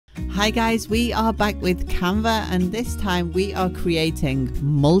Hi guys, we are back with Canva, and this time we are creating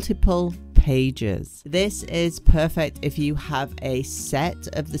multiple pages. This is perfect if you have a set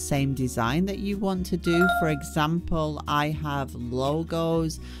of the same design that you want to do. For example, I have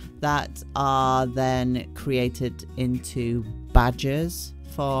logos that are then created into badges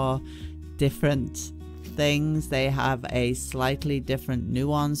for different things. They have a slightly different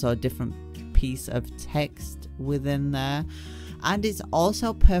nuance or different piece of text within there. And it's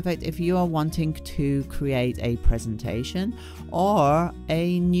also perfect if you are wanting to create a presentation or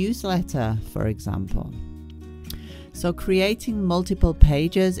a newsletter, for example. So creating multiple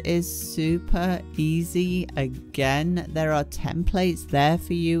pages is super easy. Again, there are templates there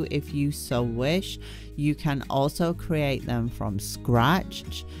for you if you so wish. You can also create them from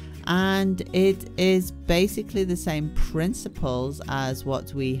scratch. And it is basically the same principles as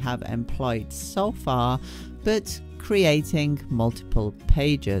what we have employed so far, but creating multiple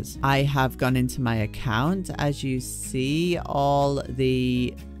pages. I have gone into my account. As you see, all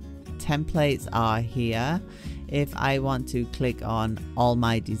the templates are here. If I want to click on all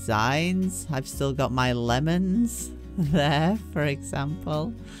my designs, I've still got my lemons there, for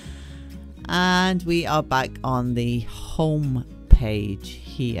example. And we are back on the home page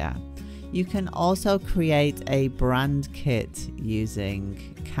here. You can also create a brand kit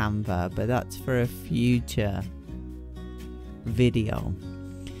using Canva, but that's for a future video.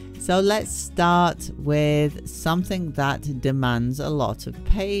 So let's start with something that demands a lot of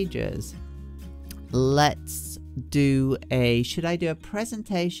pages. Let's do should I do a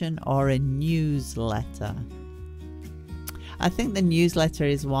presentation or a newsletter? I think the newsletter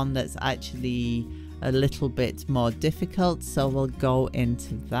is one that's actually a little bit more difficult, so we'll go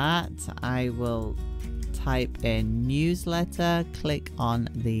into that. I will type in newsletter, click on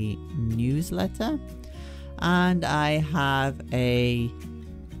the newsletter, and I have a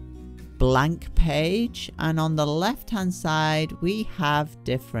blank page, and on the left hand side we have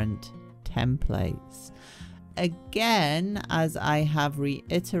different templates. Again, as I have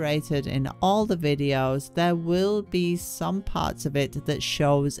reiterated in all the videos, there will be some parts of it that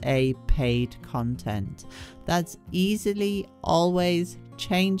shows a paid content. That's easily always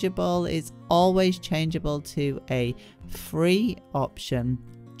changeable. It's always changeable to a free option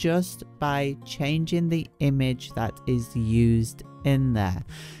just by changing the image that is used in there.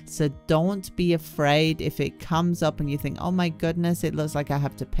 So don't be afraid if it comes up and you think, oh my goodness, it looks like I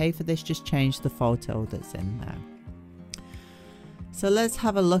have to pay for this. Just change the photo that's in there. So let's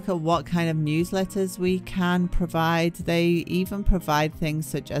have a look at what kind of newsletters we can provide. They even provide things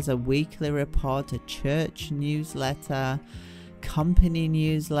such as a weekly report, a church newsletter, company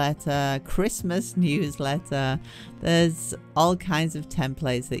newsletter, Christmas newsletter. There's all kinds of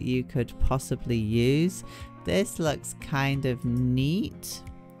templates that you could possibly use. This looks kind of neat,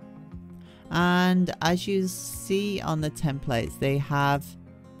 and as you see on the templates, they have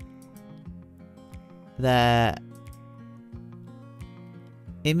the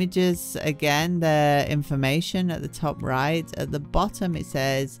images, again, the information at the top right. At the bottom it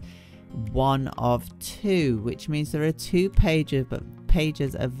says 1 of 2, which means there are 2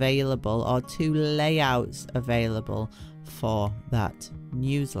 pages available, or 2 layouts available for that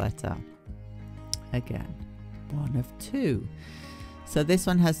newsletter. Again, 1 of 2. So this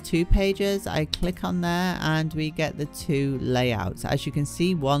one has 2 pages. I click on there and we get the 2 layouts. As you can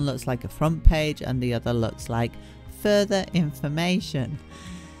see, one looks like a front page and the other looks like further information.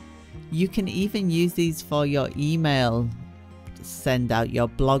 You can even use these for your email send out, your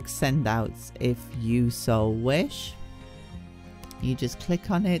blog send outs, if you so wish. You just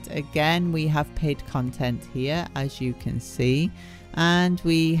click on it. Again, we have paid content here, as you can see, and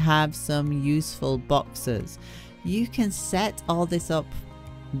we have some useful boxes. You can set all this up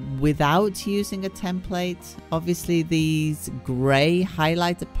without using a template. Obviously, these gray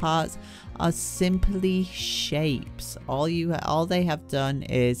highlighted parts are simply shapes. All they have done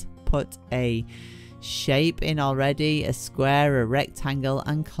is put a shape in already, a square, a rectangle,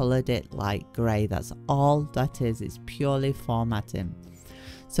 and colored it light gray. That's all that is. It's purely formatting.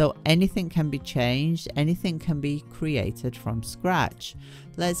 So anything can be changed, anything can be created from scratch.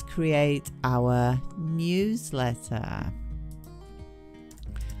 Let's create our newsletter.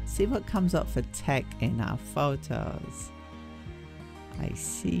 See what comes up for tech in our photos. I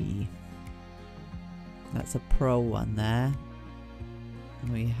see. That's a pro one there.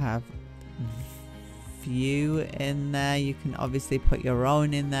 We have view in there. You can obviously put your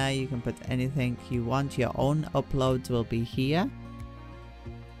own in there. You can put anything you want. Your own uploads will be here.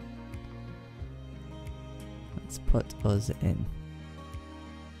 Let's put us in.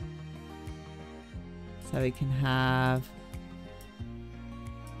 So we can have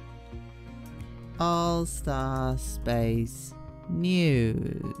All-Star Space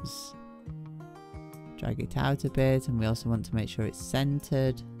News. Drag it out a bit, and we also want to make sure it's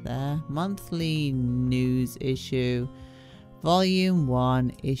centered there. Monthly news issue, volume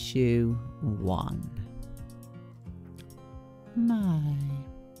 1, issue 1. My.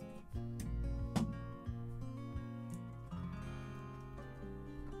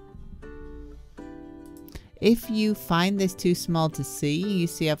 If you find this too small to see, you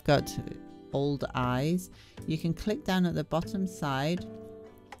see I've got old eyes, you can click down at the bottom side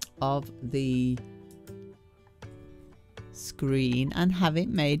of the screen and have it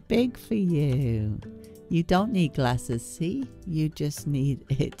made big for you. You don't need glasses, see? You just need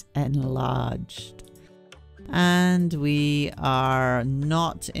it enlarged. And we are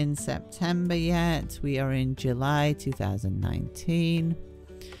not in September yet. We are in July 2019.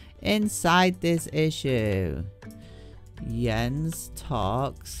 Inside this issue, Jens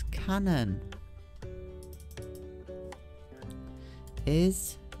talks canon.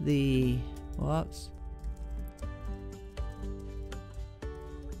 Is the what?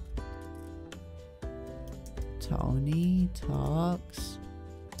 Tony talks.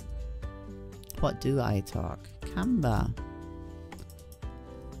 What do I talk? Canva.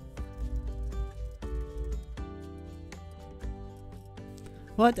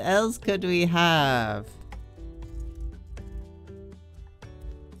 What else could we have?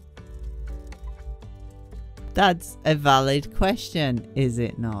 That's a valid question, is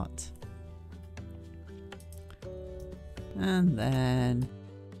it not? And then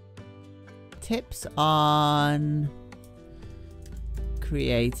tips on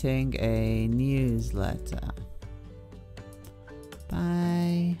creating a newsletter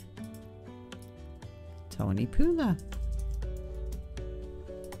by Tony Pula.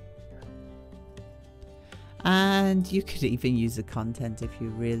 And you could even use the content if you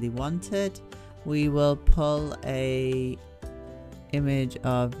really wanted. We will pull a image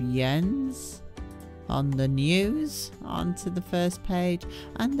of Jens on the news onto the first page,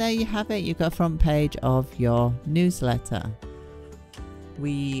 and there you have it. You've got a front page of your newsletter.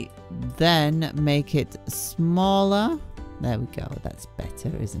 We then make it smaller. There we go. That's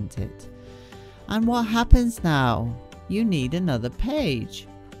better, isn't it? And what happens now? You need another page.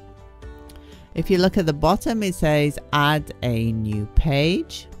 If you look at the bottom, it says add a new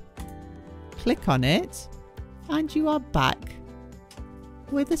page. Click on it and you are back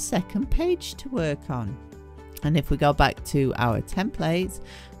with a second page to work on. And if we go back to our templates,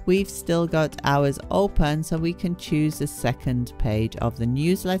 we've still got ours open, so we can choose the second page of the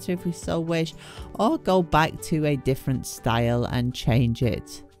newsletter if we so wish, or go back to a different style and change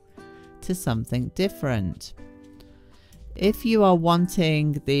it to something different. If you are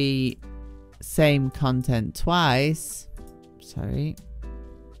wanting the same content twice,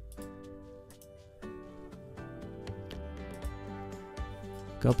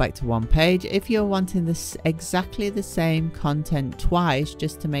 go back to one page. If you're wanting this exactly the same content twice,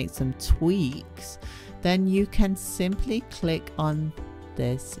 just to make some tweaks, then you can simply click on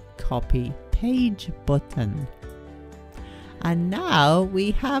this copy page button. And now we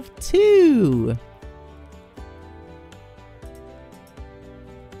have two.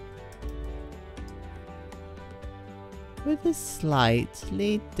 With a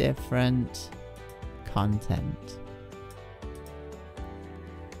slightly different content.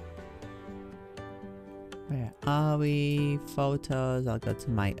 Where are we? Photos. I'll go to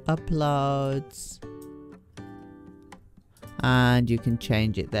my uploads. And you can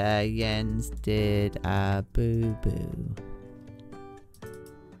change it there. Jens did a boo-boo.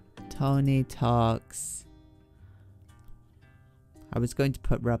 Tony talks. I was going to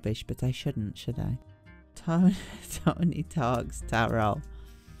put rubbish, but I shouldn't, should I? Tony talks tarot.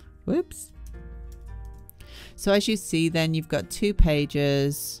 Whoops. So as you see, then you've got two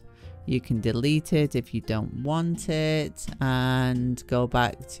pages. You can delete it if you don't want it and go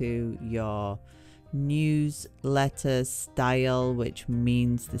back to your newsletter style, which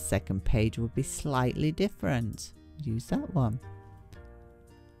means the second page will be slightly different. Use that one.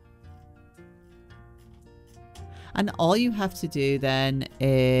 And all you have to do then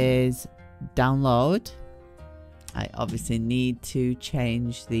is download. I obviously need to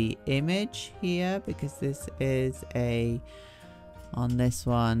change the image here because this is on this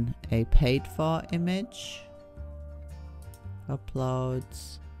one, a paid for image.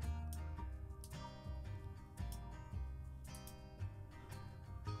 Uploads.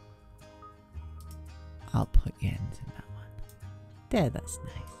 I'll put Jens in that one. There, that's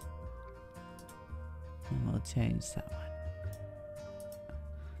nice. And we'll change that one.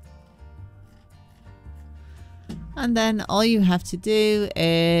 And then all you have to do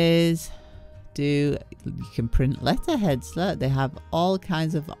is you can print letterheads. Look, they have all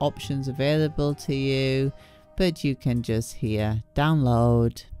kinds of options available to you, but you can just here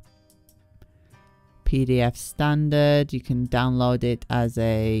download PDF standard. You can download it as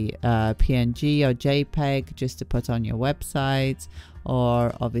a PNG or JPEG just to put on your website,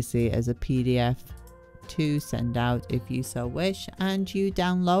 or obviously as a PDF to send out if you so wish, and you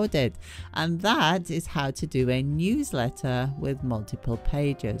download it. And that is how to do a newsletter with multiple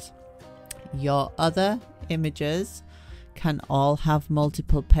pages. Your other images can all have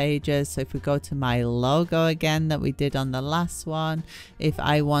multiple pages. So if we go to my logo again that we did on the last one, if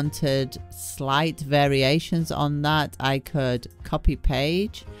I wanted slight variations on that, I could copy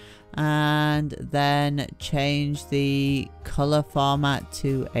page and then change the color format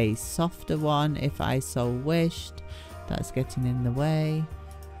to a softer one if I so wished. That's getting in the way.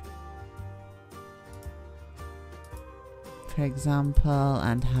 For example,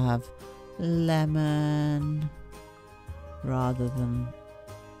 and have lemon rather than,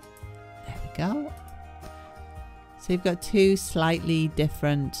 there we go. So you've got two slightly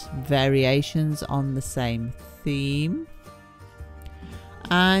different variations on the same theme,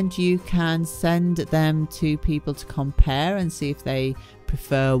 and you can send them to people to compare and see if they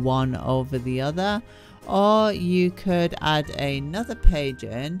prefer one over the other, or you could add another page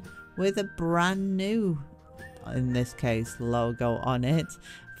in with a brand new, in this case, logo on it,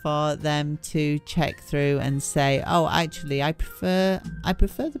 for them to check through and say, oh, actually I prefer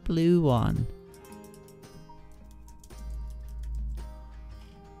the blue one.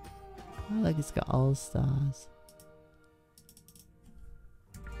 Oh, look, it's got all stars.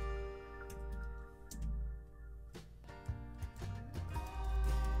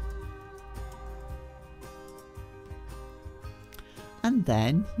 And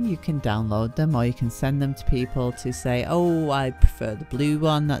then you can download them, or you can send them to people to say, oh, I prefer the blue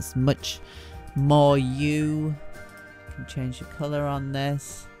one, that's much more you. You can change the color on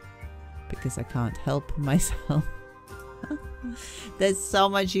this because I can't help myself. There's so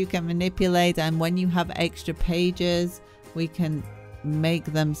much you can manipulate, and when you have extra pages, we can make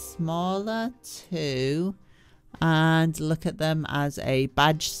them smaller too and look at them as a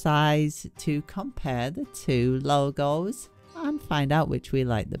badge size to compare the two logos and find out which we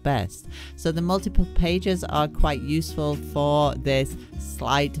like the best. So the multiple pages are quite useful for this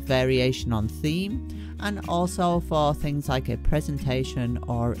slight variation on theme, and also for things like a presentation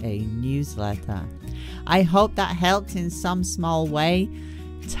or a newsletter. I hope that helped in some small way.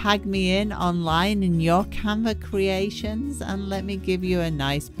 Tag me in online in your Canva creations and let me give you a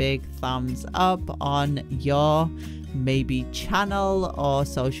nice big thumbs up on your maybe channel or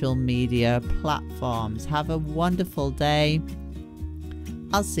social media platforms. Have a wonderful day.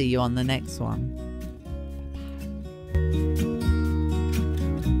 I'll see you on the next one.